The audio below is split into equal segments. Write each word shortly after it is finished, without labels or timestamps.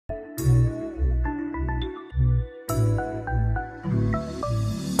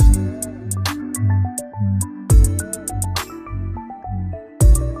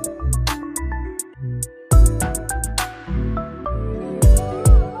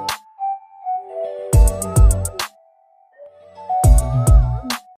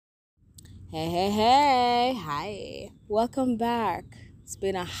Hey, hi. Welcome back. It's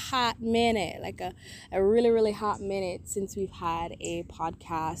been a hot minute, like a really, really hot minute since we've had a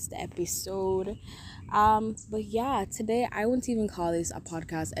podcast episode. But yeah, today I wouldn't even call this a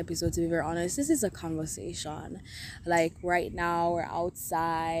podcast episode, to be very honest. This is a conversation. Like right now, we're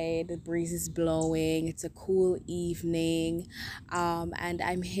outside, the breeze is blowing, it's a cool evening. And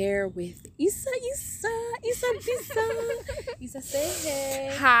I'm here with Isa, say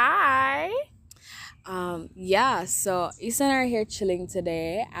hey. Hi. Yeah, so Issa and I are here chilling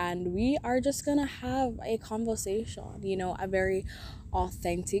today, and we are just gonna have a conversation, a very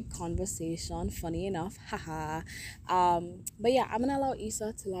authentic conversation, funny enough, haha. But yeah, I'm gonna allow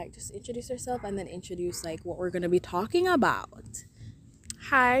Issa to like just introduce herself and then introduce like what we're gonna be talking about.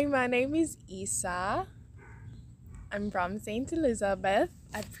 Hi, my name is Isa. I'm from St. Elizabeth.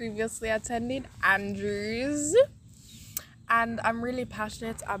 I previously attended Andrews. And I'm really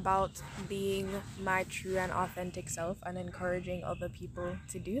passionate about being my true and authentic self and encouraging other people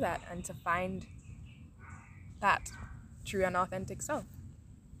to do that and to find that true and authentic self.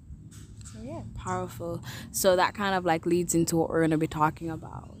 So, yeah. Powerful. So that kind of like leads into what we're gonna be talking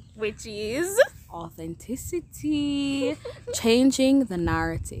about. Which is. Authenticity, changing the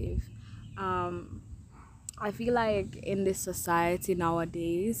narrative. Um, I feel like in this society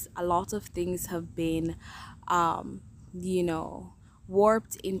nowadays, a lot of things have been, um, you know,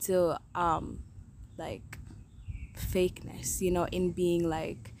 warped into like fakeness, in being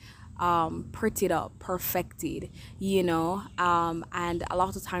like prettied up, perfected, and a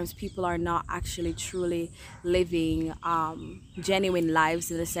lot of times people are not actually truly living genuine lives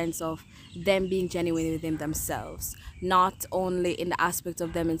in the sense of them being genuine within themselves, not only in the aspect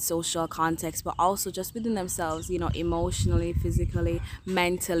of them in social context, but also just within themselves, emotionally, physically,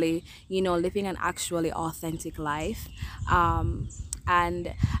 mentally, living an actually authentic life.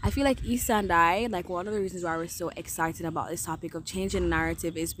 And I feel like Issa and I, like one of the reasons why we're so excited about this topic of changing the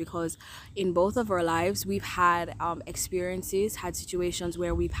narrative is because in both of our lives, we've had experiences, had situations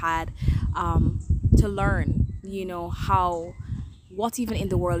where we've had to learn, how what even in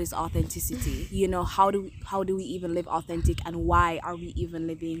the world is authenticity, how do we even live authentic, and why are we even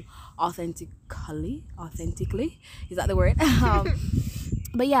living authentically, is that the word?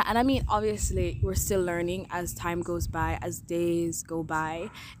 But yeah, and I mean, obviously we're still learning as time goes by, as days go by.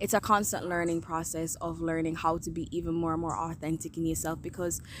 It's a constant learning process of learning how to be even more and more authentic in yourself,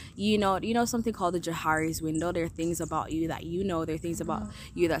 because you know something called the Johari's window. There are things about you that there are things about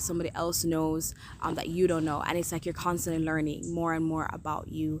you that somebody else knows, that you don't know, and it's like you're constantly learning more and more about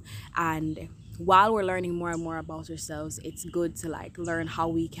you. And while we're learning more and more about ourselves, it's good to like learn how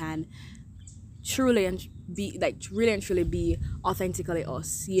we can truly and be like really and truly be authentically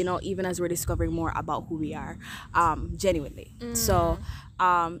us, even as we're discovering more about who we are, genuinely. So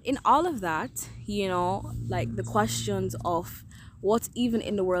in all of that, like the questions of what even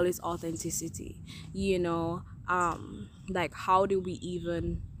in the world is authenticity, like how do we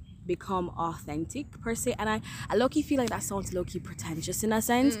even become authentic per se. And I low-key feel like that sounds low-key pretentious in a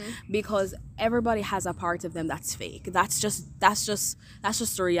sense, because everybody has a part of them that's fake. That's just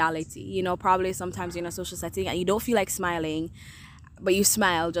the reality, probably sometimes you're in a social setting and you don't feel like smiling, but you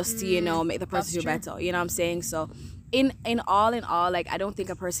smile just to make the person feel better, you know what I'm saying? So in all, like I don't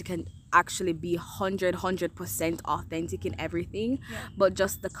think a person can actually be 100% authentic in everything, but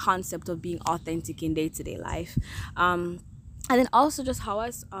just the concept of being authentic in day-to-day life. And then also just how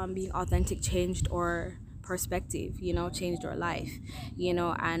us being authentic changed our perspective, changed our life,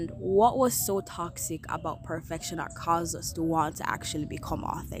 and what was so toxic about perfection that caused us to want to actually become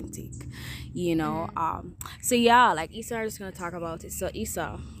authentic, so yeah, like Issa are just gonna talk about it. So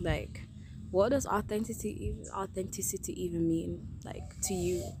Issa, like what does authenticity even mean, like, to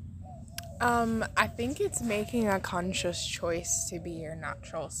you? I think it's making a conscious choice to be your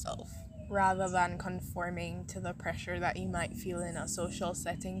natural self rather than conforming to the pressure that you might feel in a social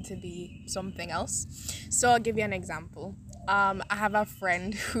setting to be something else. So I'll give you an example. I have a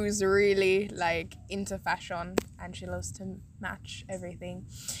friend who's really like into fashion and she loves to match everything.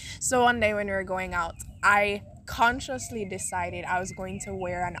 So one day when we were going out, I consciously decided I was going to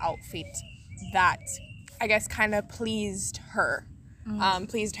wear an outfit that I guess kind of pleased her,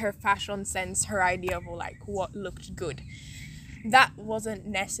 pleased her fashion sense, her idea of like what looked good. That wasn't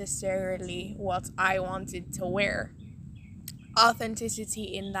necessarily what I wanted to wear. Authenticity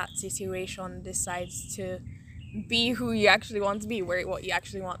in that situation decides to be who you actually want to be, wear what you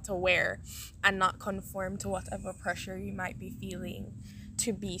actually want to wear, and not conform to whatever pressure you might be feeling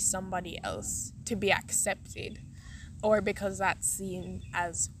to be somebody else, to be accepted, or because that's seen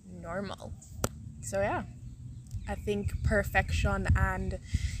as normal. So yeah. I think perfection and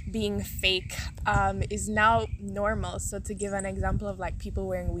being fake is now normal. So to give an example of like people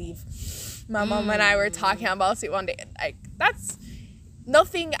wearing weave, my mom and I were talking about it one day. Like that's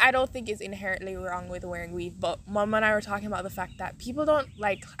nothing I don't think is inherently wrong with wearing weave, but mom and I were talking about the fact that people don't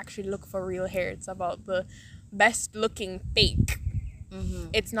like actually look for real hair. It's about the best looking fake.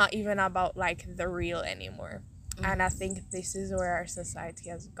 It's not even about like the real anymore. And I think this is where our society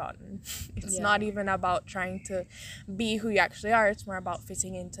has gotten. It's not even about trying to be who you actually are. It's more about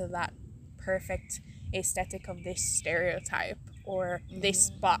fitting into that perfect aesthetic of this stereotype or this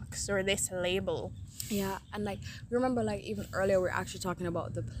box or this label. Yeah, and like remember, like even earlier we are actually talking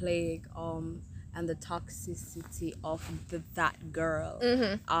about the plague and the toxicity of that girl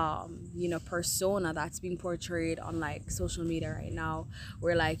persona that's being portrayed on like social media right now,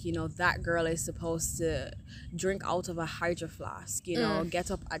 where like that girl is supposed to drink out of a hydro flask, get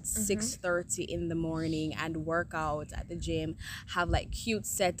up at 6:30 in the morning and work out at the gym, have like cute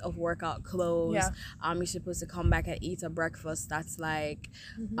set of workout clothes. You're supposed to come back and eat a breakfast that's like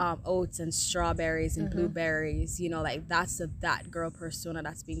oats and strawberries and blueberries, like that's that girl persona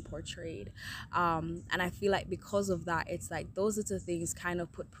that's being portrayed. And I feel like because of that, it's like those little things kind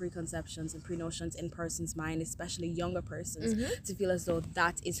of put preconceptions and pre-notions in person's mind, especially younger persons, to feel as though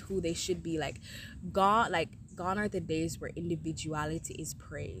that is who they should be. Gone are the days where individuality is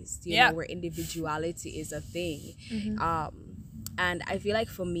praised, where individuality is a thing. And I feel like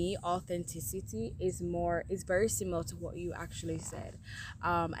for me, authenticity is very similar to what you actually said.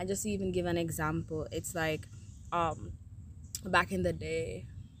 And just to even give an example, it's like back in the day,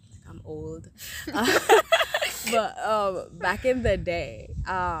 I'm old, but back in the day,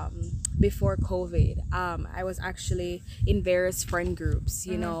 before COVID, I was actually in various friend groups,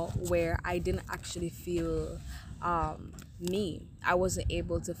 where I didn't actually feel me. I wasn't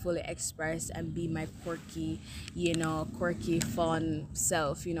able to fully express and be my quirky, fun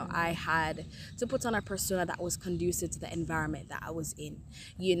self. I had to put on a persona that was conducive to the environment that I was in,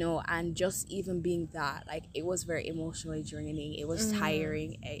 and just even being that, like, it was very emotionally draining. It was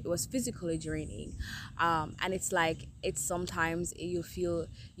tiring. It was physically draining. And it's like, it's sometimes you feel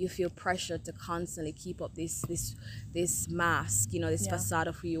pressure to constantly keep up this mask, this facade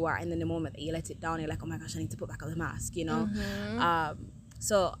of who you are. And then the moment that you let it down, you're like, oh my gosh, I need to put back on the mask,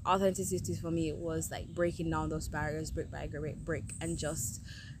 So authenticity for me was like breaking down those barriers brick by brick and just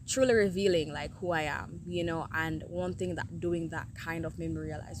truly revealing like who I am, and one thing that doing that kind of made me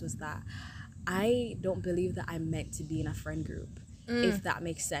realize was that I don't believe that I'm meant to be in a friend group, if that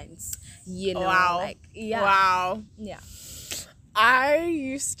makes sense. Wow. Wow. Yeah. I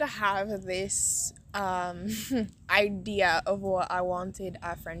used to have this idea of what I wanted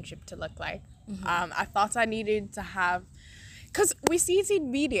a friendship to look like. I thought I needed to have, because we see it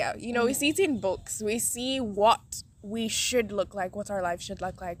in media, we see it in books, we see what we should look like, what our life should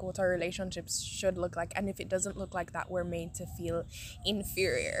look like, what our relationships should look like, and if it doesn't look like that, we're made to feel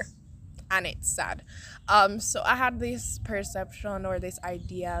inferior, and it's sad. So I had this perception or this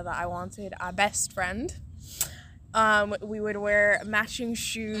idea that I wanted a best friend. We would wear matching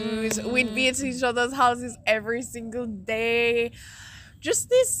shoes, we'd be at each other's houses every single day. Just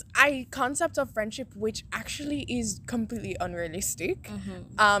this concept of friendship, which actually is completely unrealistic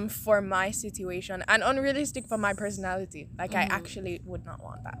for my situation and unrealistic for my personality. Like, I actually would not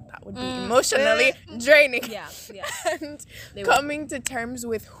want that. That would be emotionally draining. Yeah. And coming to terms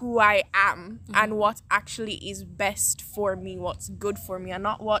with who I am and what actually is best for me, what's good for me, and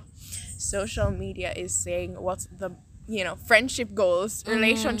not what social media is saying, what's the, friendship goals,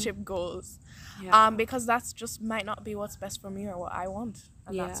 relationship goals. Yeah. Because that's just might not be what's best for me or what I want,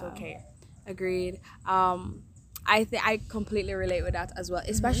 and that's okay. Agreed. I completely relate with that as well,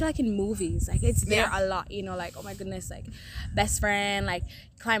 especially like in movies. Like, it's there a lot, like, oh my goodness, like best friend, like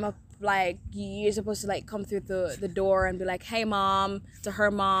climb up, like you're supposed to like come through the door and be like, hey mom, to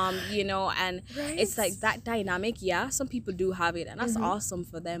her mom, and it's like that dynamic. Some people do have it, and that's awesome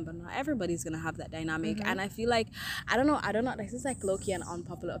for them, but not everybody's gonna have that dynamic. And I feel like I don't know, this is like low-key an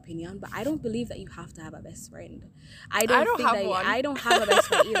unpopular opinion, but I don't believe that you have to have a best friend. I don't have a best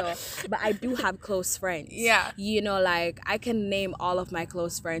friend either, but I do have close friends. Like, I can name all of my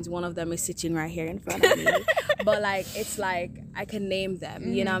close friends. One of them is sitting right here in front of me. But like, it's like, I can name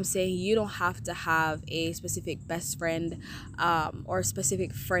them. You know what I'm saying? You don't have to have a specific best friend or a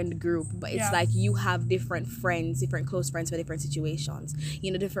specific friend group, but it's like you have different friends, different close friends for different situations,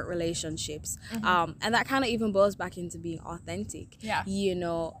 you know, different relationships. And that kind of even boils back into being authentic. Yeah. You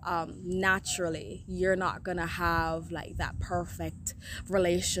know, naturally, you're not gonna have like that perfect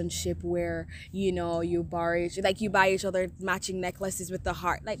relationship where, you know, you buy each other matching necklaces with the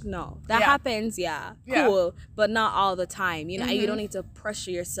heart. Like, no, that happens, cool, but not all the time. You know, and you don't need to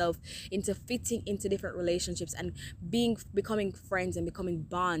pressure yourself into fitting into different relationships and becoming friends and becoming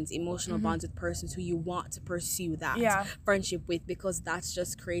bonds, emotional bonds with persons who you want to pursue that friendship with, because that's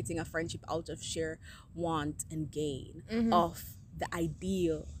just creating a friendship out of sheer want and gain of the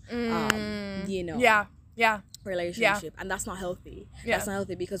ideal, you know, relationship, and that's not healthy. That's not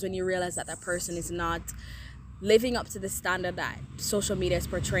healthy, because when you realize that that person is not living up to the standard that social media is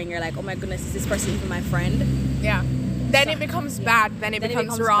portraying, you're like, oh my goodness, is this person even my friend? Then it becomes bad. Then it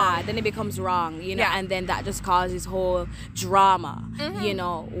becomes wrong. Then it becomes wrong, you know, and then that just causes whole drama, you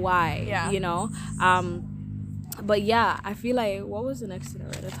know, why, you know. But yeah, I feel like, what was the next thing I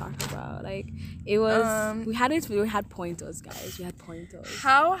wanted to talk about? Like, it was, we had pointers, guys. We had pointers.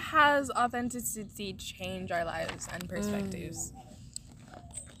 How has authenticity changed our lives and perspectives?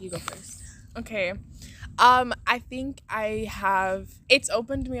 You go first. Okay. I think it's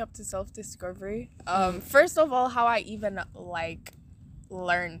opened me up to self-discovery. First of all, how I even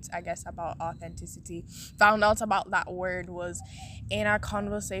learned, I guess, about authenticity, found out about that word was in a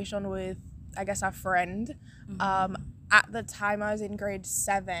conversation with, I guess, a friend. At the time I was in grade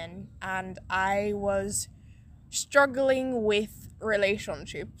 7 and I was struggling with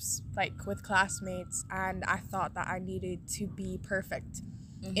relationships, like with classmates, and I thought that I needed to be perfect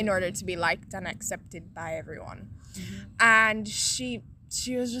in order to be liked and accepted by everyone. And she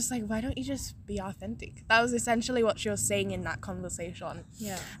was just like, why don't you just be authentic? That was essentially what she was saying in that conversation.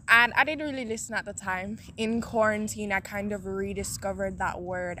 And I didn't really listen at the time. In quarantine, I kind of rediscovered that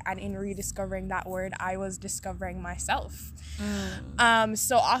word, and in rediscovering that word, I was discovering myself.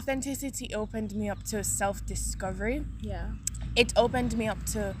 So authenticity opened me up to self-discovery. It opened me up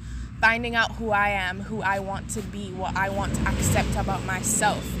to finding out who I am, who I want to be, what I want to accept about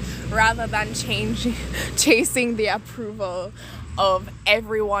myself, rather than chasing the approval of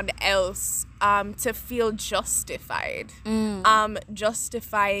everyone else, to feel justified.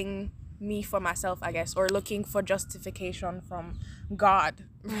 Justifying me for myself, I guess, or looking for justification from God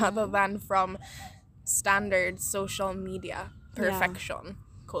rather than from standard social media perfection,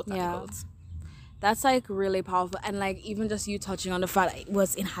 quote unquote. That's like really powerful. And like even just you touching on the fact that it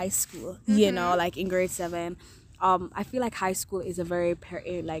was in high school, you know, like in grade 7. I feel like high school is a very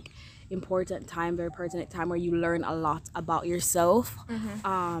important time, very pertinent time where you learn a lot about yourself.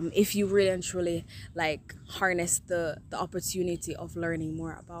 If you really and truly like harness the opportunity of learning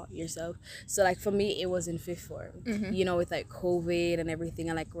more about yourself. So like for me, it was in 5th form, you know, with like COVID and everything,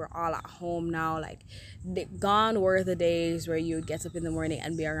 and like we're all at home now. Like gone were the days where you would get up in the morning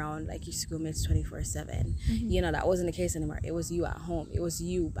and be around like your schoolmates 24/7. You know, that wasn't the case anymore. It was you at home. It was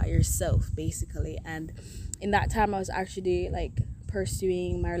you by yourself, basically. And in that time, I was actually like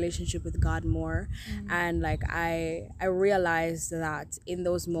pursuing my relationship with God more, and like I realized that in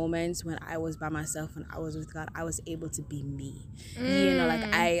those moments when I was by myself and I was with God, I was able to be me. You know, like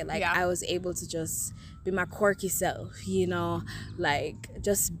I was able to just be my quirky self, you know, like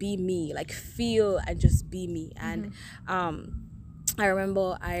just be me, like feel and just be me. And I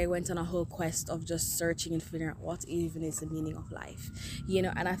remember I went on a whole quest of just searching and figuring out what even is the meaning of life, you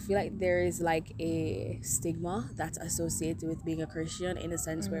know. And I feel like there is like a stigma that's associated with being a Christian, in a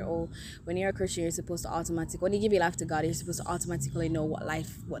sense where, when you're a Christian, you're supposed to when you give your life to God, you're supposed to automatically know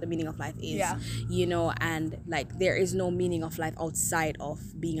what the meaning of life is, you know. And like there is no meaning of life outside of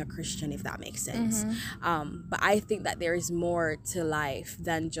being a Christian, if that makes sense. But I think that there is more to life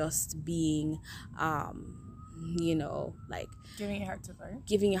than just being you know, like giving your heart to the Lord.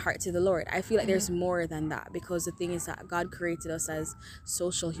 Giving your heart to the Lord. I feel like there's more than that, because the thing is that God created us as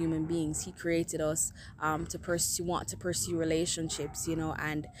social human beings. He created us to pursue relationships, you know,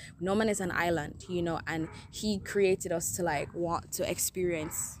 and no man is an island, you know, and he created us to like want to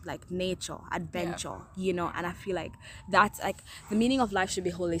experience like nature, adventure, you know. And I feel like that's like the meaning of life should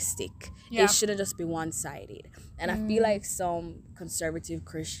be holistic. It shouldn't just be one-sided. And I feel like some conservative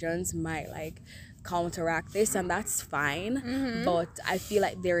Christians might like counteract this, and that's fine, but I feel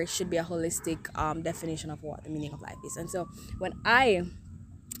like there should be a holistic definition of what the meaning of life is. And so when I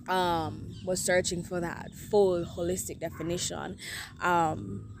was searching for that full holistic definition,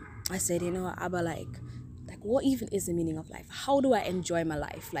 I said, you know, Abba, like what even is the meaning of life? How do I enjoy my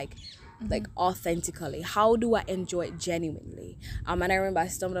life? Like like authentically? How do I enjoy it genuinely? And I remember I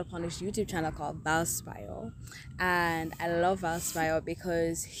stumbled upon this YouTube channel called Valspile, and I love Valspile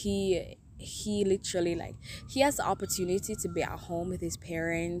because he literally, like, he has the opportunity to be at home with his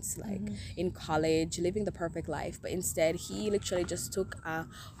parents, like in college, living the perfect life, but instead he literally just took a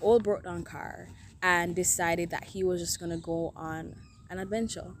old broke down car and decided that he was just gonna go on an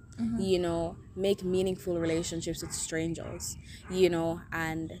adventure, make meaningful relationships with strangers,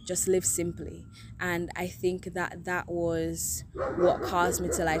 and just live simply. And I think that was what caused me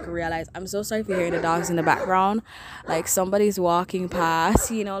to like realize. I'm so sorry if you're hearing the dogs in the background, like somebody's walking past.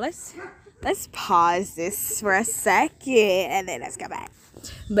 Let's pause this for a second and then let's go back.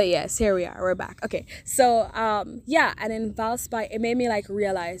 But yes, here we are, we're back. Okay, so and in Valspy, it made me like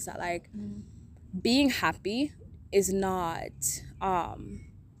realize that like being happy is not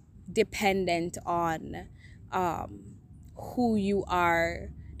dependent on who you are,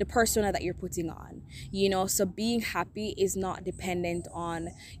 the persona that you're putting on, so being happy is not dependent on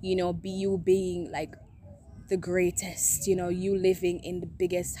you being like the greatest, you living in the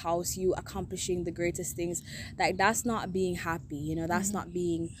biggest house, you accomplishing the greatest things. Like, that's not being happy, that's not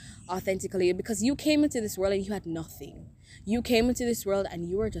being authentically, because you came into this world and you had nothing. You came into this world and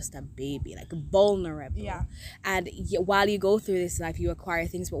you were just a baby, like vulnerable. Yeah. And while you go through this life, you acquire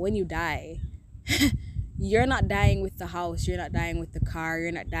things, but when you die, you're not dying with the house, you're not dying with the car,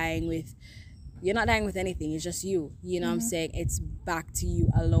 you're not dying with anything. It's just you. What I'm saying? It's back to you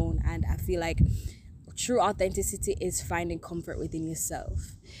alone. And I feel like true authenticity is finding comfort within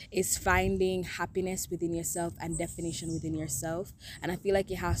yourself. It's finding happiness within yourself and definition within yourself. And I feel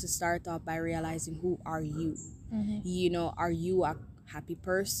like it has to start off by realizing, who are you? Are you a happy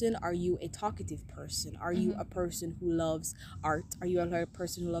person? Are you a talkative person? Are you a person who loves art? Are you a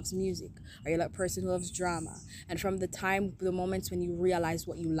person who loves music? Are you a person who loves drama? And from the moments when you realize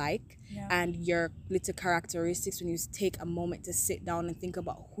what you like, and your little characteristics, when you take a moment to sit down and think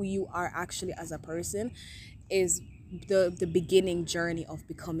about who you are actually as a person, is the beginning journey of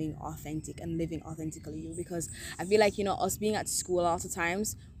becoming authentic and living authentically you. Because I feel like, us being at school a lot of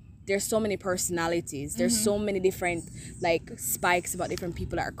times, there's so many personalities, there's so many different like spikes about different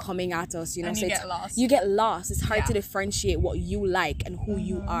people that are coming at us, and so you get lost. It's hard to differentiate what you like and who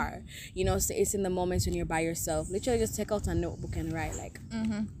you are, so it's in the moments when you're by yourself, literally just take out a notebook and write like,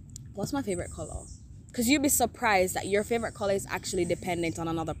 what's my favorite color? Because you'd be surprised that your favorite color is actually dependent on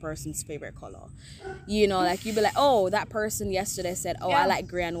another person's favorite color. Like you'd be like, oh, that person yesterday said, I like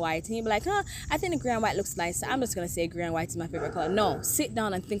gray and white. And you'd be like, I think the gray and white looks nice, so I'm just going to say gray and white is my favorite color. No, sit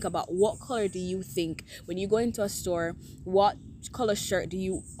down and think about, what color do you think, when you go into a store, what color shirt do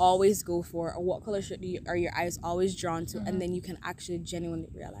you always go for, or what color shirt are your eyes always drawn to? And then you can actually genuinely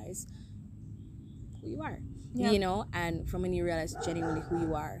realize who you are. And from when you realize genuinely who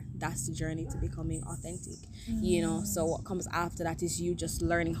you are, that's the journey to becoming authentic. So what comes after that is you just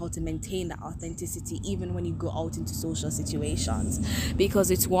learning how to maintain that authenticity even when you go out into social situations,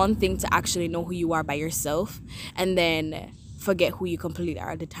 because it's one thing to actually know who you are by yourself and then forget who you completely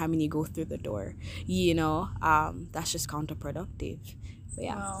are at the time when you go through the door. That's just counterproductive. But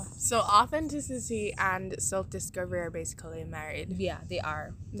yeah. Wow. So authenticity and self-discovery are basically married. Yeah, they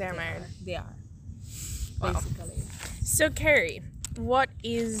are. They're married. They are. Wow. Basically. So Carrie, what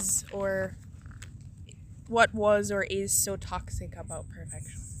was or is so toxic about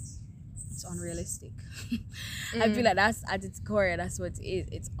perfection? It's unrealistic. I feel like that's at its core, that's what it is.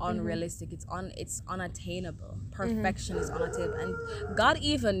 It's unrealistic. It's unattainable. Perfection is unattainable, and God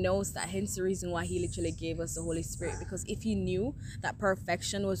even knows that. Hence the reason why He literally gave us the Holy Spirit, because if He knew that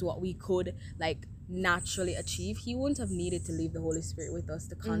perfection was what we could like naturally achieve, He wouldn't have needed to leave the Holy Spirit with us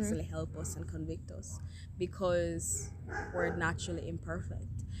to constantly help us and convict us, because we're naturally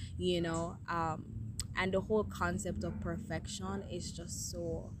imperfect, and the whole concept of perfection is just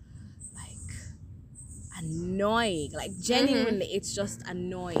so like annoying. Like genuinely, it's just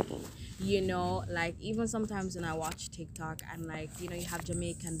annoying. Like even sometimes when I watch TikTok and like you have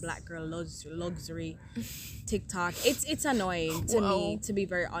Jamaican black girl luxury TikTok, it's annoying to me, to be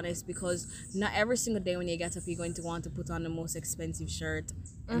very honest, because not every single day when you get up you're going to want to put on the most expensive shirt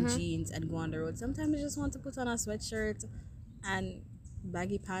and jeans and go on the road. Sometimes you just want to put on a sweatshirt and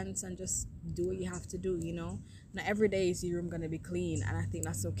baggy pants and just do what you have to do. Not every day is your room gonna be clean, and I think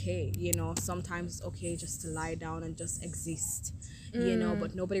that's okay. Sometimes it's okay just to lie down and just exist,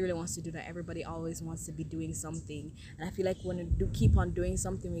 but nobody really wants to do that. Everybody always wants to be doing something, and I feel like when we do keep on doing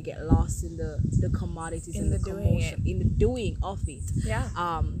something, we get lost in the commodities and the commotion, in the doing of it.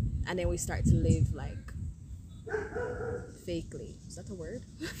 And then we start to live like fakely. Is that a word?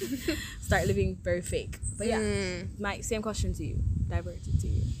 Start living very fake. But yeah, my same question to you, diverted to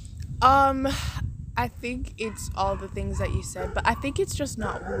you. Um, I think it's all the things that you said, but I think it's just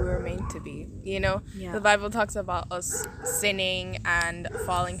not who we're meant to be. Yeah. The Bible talks about us sinning and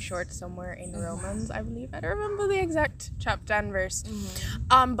falling short somewhere in Romans, I believe. I don't remember the exact chapter and verse.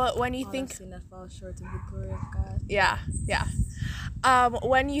 But when you think, Sin that fall short of the glory of God. yeah, yeah.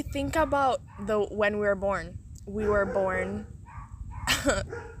 When you think about when we were born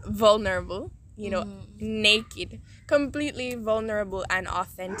vulnerable, naked, completely vulnerable and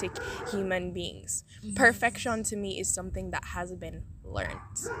authentic human beings. Perfection to me is something that has been learned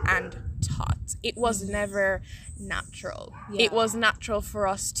and taught. It was never natural. Yeah. It was natural for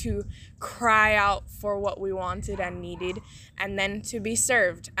us to cry out for what we wanted and needed, and then to be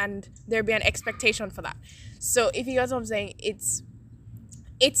served, and there be an expectation for that. So if you guys know what I'm saying,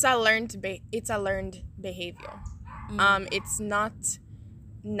 it's a learned behavior. It's not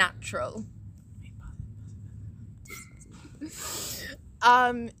natural.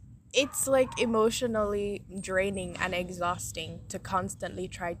 It's like emotionally draining and exhausting to constantly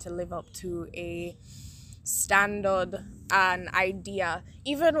try to live up to a standard, an idea.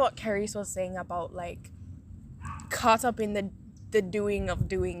 Even what Carice was saying about like caught up in the doing of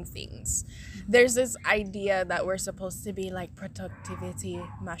doing things. There's this idea that we're supposed to be like productivity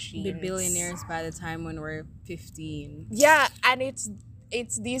machines. Be billionaires by the time when we're 15. Yeah, and it's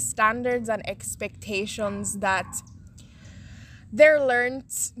these standards and expectations that they're learned.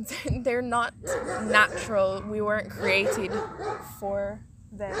 They're not natural. We weren't created for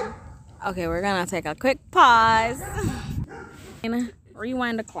them. Okay, we're gonna take a quick pause.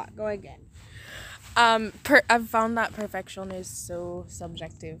 Rewind the clock. Go again. I've found that perfection is so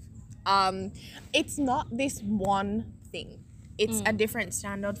subjective. It's not this one thing. It's a different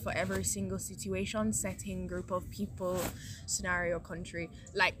standard for every single situation, setting, group of people, scenario, country,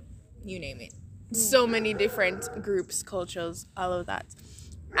 like you name it. So many different groups, cultures, all of that.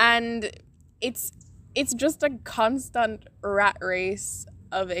 And it's just a constant rat race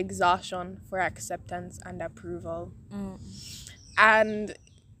of exhaustion for acceptance and approval. And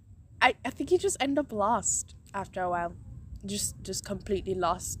I think you just end up lost after a while. Just completely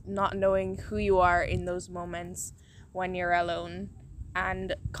lost, not knowing who you are in those moments when you're alone,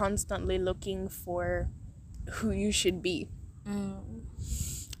 and constantly looking for who you should be.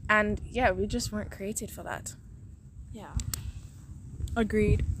 And yeah, we just weren't created for that. Yeah.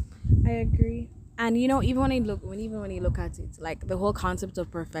 Agreed. I agree. And even when you look at it, like the whole concept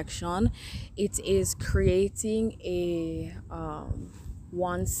of perfection, it is creating a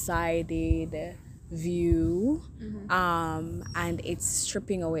one-sided view, and it's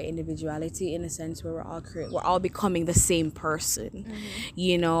stripping away individuality in a sense where we're all becoming the same person,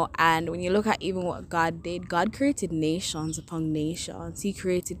 and when you look at even what God did, God created nations upon nations. He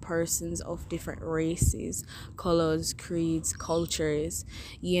created persons of different races, colors, creeds, cultures,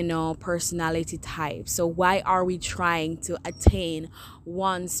 personality types. So why are we trying to attain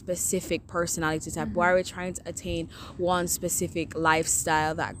one specific personality type? Why are we trying to attain one specific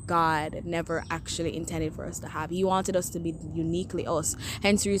lifestyle that God never actually intended for us to have? He wanted us to be uniquely us.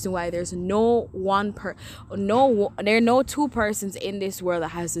 Hence the reason why there's there are no two persons in this world that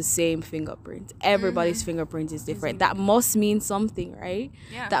has the same fingerprint. Everybody's fingerprint is different. That must mean something, right?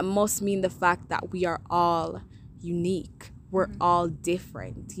 Yeah. That must mean the fact that we are all unique. We're all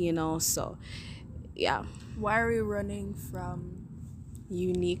different, so yeah. Why are we running from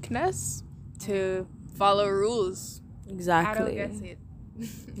uniqueness to follow rules? Exactly. I don't get it.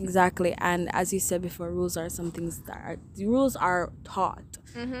 Exactly. And as you said before, rules are some things the rules are taught.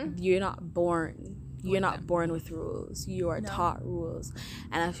 You're not born with rules. You are taught rules.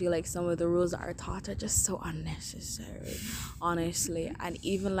 And I feel like some of the rules that are taught are just so unnecessary, honestly. And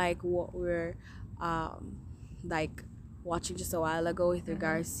even like what we're like watching just a while ago with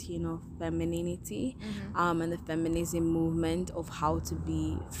regards to femininity, and the feminism movement of how to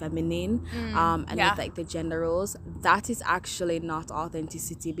be feminine, and with like the gender roles, that is actually not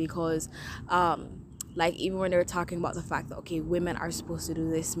authenticity, because like even when they were talking about the fact that okay, women are supposed to do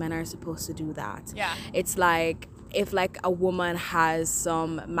this, men are supposed to do that, it's like if like a woman has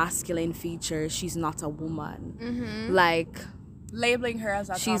some masculine features, she's not a woman. Like labeling her as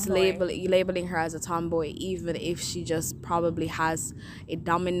a she's tomboy. labeling her as a tomboy, even if she just probably has a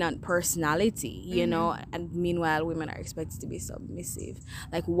dominant personality, and meanwhile women are expected to be submissive.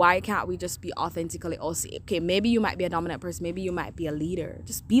 Like, why can't we just be authentically us? Okay, maybe you might be a dominant person, maybe you might be a leader,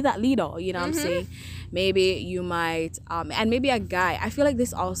 just be that leader, what I'm saying? Maybe you might and maybe a guy. I feel like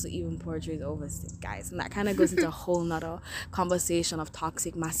this also even portrays overstick guys, and that kind of goes into a whole nother conversation of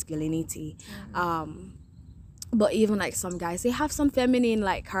toxic masculinity. But even like some guys, they have some feminine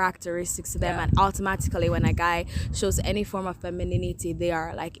like characteristics to them, Yeah. and automatically when a guy shows any form of femininity, they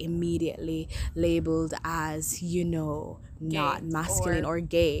are like immediately labeled as, you know, not masculine or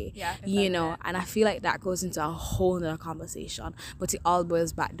gay. Yeah, You know, effeminate. and I feel like that goes into a whole nother conversation. But it all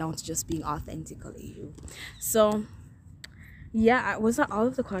boils back down to just being authentically you. So yeah, was that all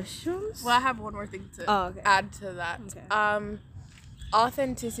of the questions? Well, I have one more thing to Okay. add to that. Okay.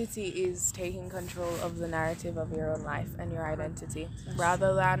 Authenticity is taking control of the narrative of your own life and your identity,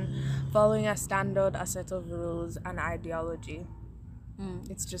 rather than following a standard, a set of rules, an ideology.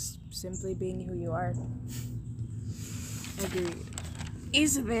 It's just simply being who you are. Agreed.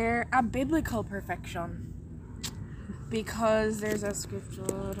 Is there a biblical perfection? Because there's a scripture,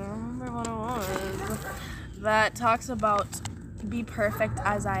 I don't remember what it was, that talks about be perfect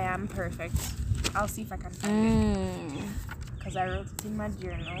as I am perfect. I'll see if I can find it, because I wrote it in my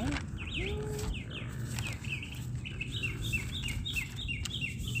journal.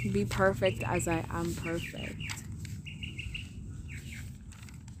 Be perfect as I am perfect.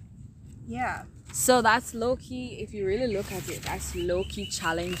 Yeah. So that's low-key, if you really look at it, that's low-key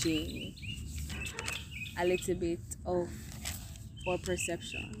challenging a little bit of our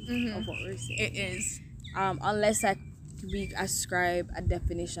perception of what we're saying. It is. Unless like we ascribe a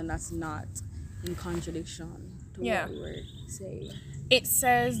definition that's not in contradiction to Yeah. what we were saying. It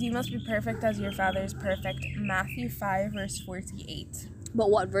says you must be perfect as your Father is perfect. Matthew 5 verse 48. But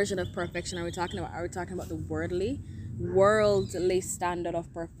what version of perfection are we talking about? Are we talking about the worldly standard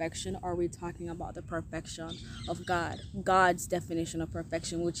of perfection, or are we talking about the perfection of God's definition of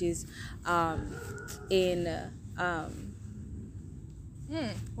perfection, which is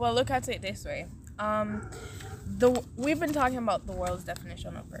Well, look at it this way. We've been talking about the world's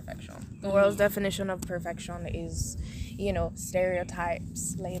definition of perfection. The world's definition of perfection is,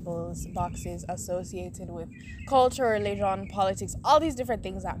 stereotypes, labels, boxes associated with culture, religion, politics, all these different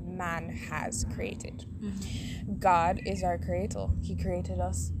things that man has created. God is our creator. He created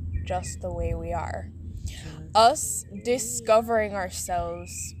us just the way we are. Us discovering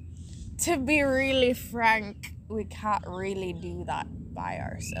ourselves, to be really frank, we can't really do that by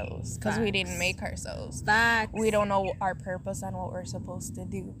ourselves because we didn't make ourselves. Facts. We don't know our purpose and what we're supposed to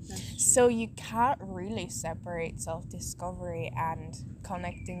do. So you can't really separate self-discovery and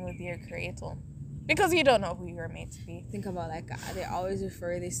connecting with your creator because you don't know who you're made to be. Think about like they always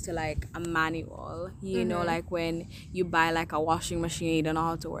refer this to like a manual, you know, like when you buy like a washing machine, you don't know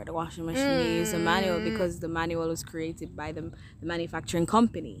how to work the washing machine, you use a manual because the manual was created by the manufacturing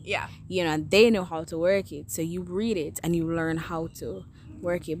company. Yeah. You know, and they know how to work it, so you read it and you learn how to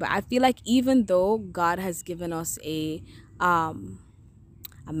work it. But I feel like even though God has given us a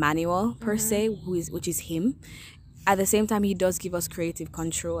manual per se, which is him, at the same time he does give us creative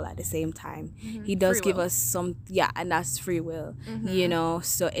control. At the same time he does Free give will. us some, and that's free will. You know,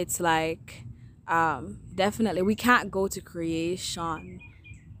 so it's like definitely we can't go to creation,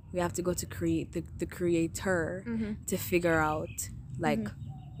 we have to go to create the creator to figure out like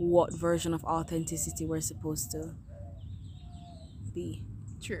what version of authenticity we're supposed to be.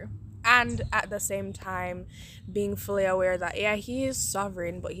 True. And at the same time, being fully aware that, he is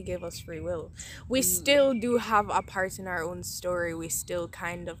sovereign, but he gave us free will. We still do have a part in our own story. We still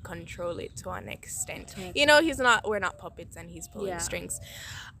kind of control it to an extent. You know, we're not puppets and he's pulling strings.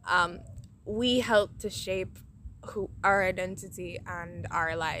 We help to shape our identity and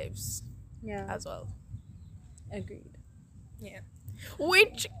our lives as well. Agreed. Yeah.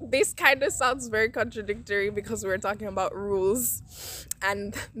 Which, this kind of sounds very contradictory because we're talking about rules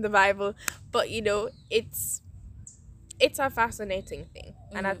and the Bible, but it's a fascinating thing.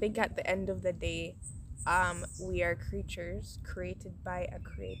 And I think at the end of the day, we are creatures created by a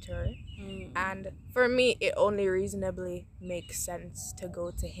creator, and for me it only reasonably makes sense to go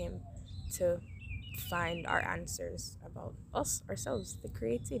to him to find our answers about ourselves, the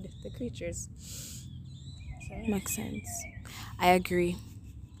creatures. So, yeah. Makes sense. I agree.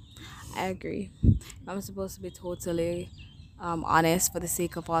 I'm supposed to be totally honest for the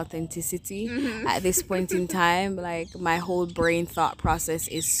sake of authenticity. At this point in time, like my whole brain thought process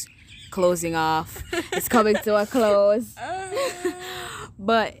is closing off. It's coming to a close.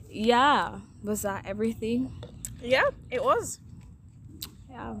 But yeah, was that everything? Yeah, it was.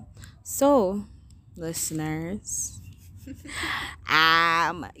 Yeah. So, listeners,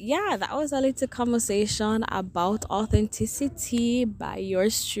 yeah, that was a little conversation about authenticity by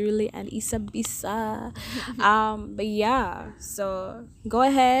yours truly and Isabisa. But yeah, so go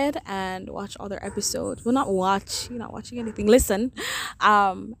ahead and watch other episodes. Well, not watch, you're not watching anything. Listen.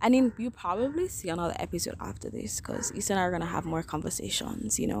 And then you probably see another episode after this because Issa and I are gonna have more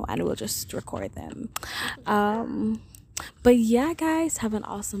conversations, and we'll just record them. But yeah, guys, have an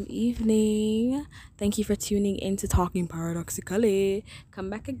awesome evening. Thank you for tuning in to Talking Paradoxically. Come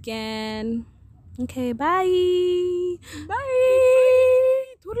back again. Okay, bye. Bye.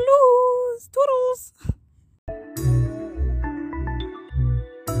 Toodaloos. Toodles.